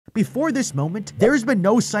Before this moment, there's been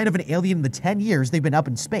no sign of an alien in the 10 years they've been up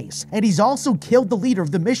in space, and he's also killed the leader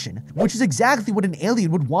of the mission, which is exactly what an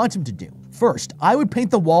alien would want him to do. First, I would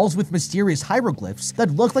paint the walls with mysterious hieroglyphs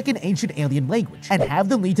that look like an ancient alien language, and have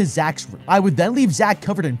them lead to Zach's room. I would then leave Zach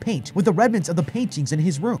covered in paint with the remnants of the paintings in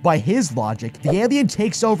his room. By his logic, the alien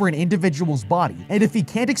takes over an individual's body, and if he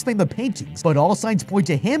can't explain the paintings, but all signs point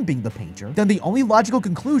to him being the painter, then the only logical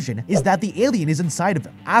conclusion is that the alien is inside of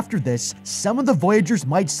him. After this, some of the Voyagers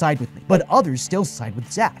might side with me, but others still side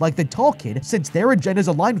with Zach, like the tall kid, since their agendas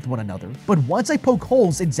align with one another. But once I poke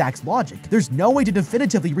holes in Zach's logic, there's no way to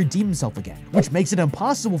definitively redeem himself again, which makes it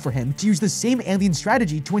impossible for him to use the same alien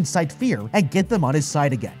strategy to incite fear and get them on his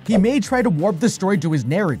side again. He may try to warp the story to his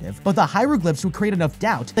narrative, but the hieroglyphs would create enough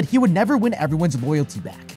doubt that he would never win everyone's loyalty back.